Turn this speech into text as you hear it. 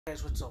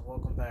Guys, what's up?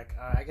 Welcome back.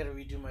 I gotta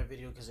redo my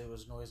video because there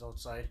was noise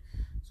outside.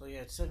 So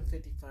yeah, it's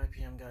 7:55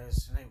 p.m.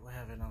 guys. Tonight we're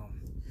having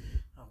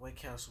White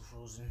Castle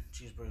frozen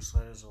cheeseburger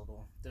sliders.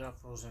 Although they're not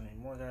frozen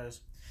anymore,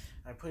 guys.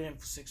 I put it in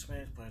for 6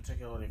 minutes, but I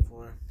took it out at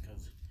 4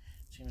 because it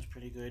seems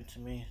pretty good to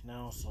me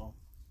now. So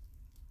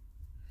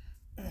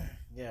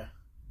yeah,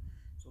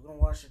 so we're gonna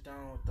wash it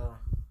down with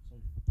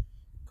some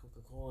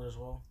Coca-Cola as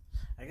well.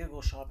 I gotta go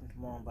shopping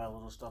tomorrow and buy a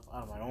little stuff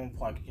out of my own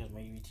pocket because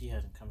my EBT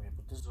hasn't come yet.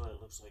 But this is what it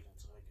looks like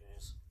inside,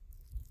 guys.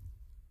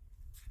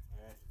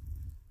 Alright.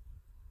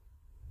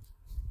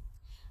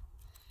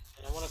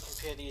 And I want to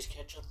compare these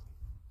ketchup.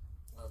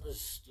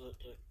 This the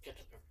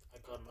ketchup I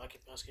got in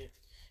Market Basket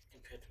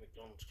compared to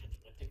McDonald's ketchup.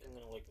 I think I'm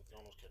gonna like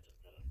McDonald's ketchup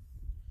better.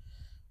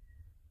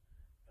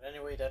 But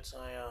anyway, that's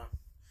my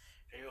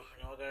video for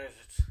now, guys.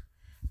 It's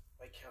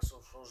White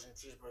Castle frozen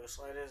cheeseburger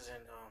sliders,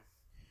 and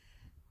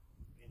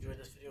if you enjoyed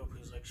this video,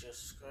 please like, share,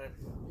 subscribe,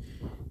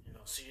 and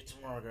I'll see you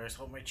tomorrow, guys.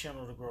 Help my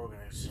channel to grow,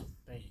 guys.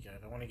 Thank you,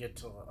 guys. I want to get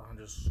to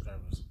 100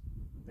 subscribers.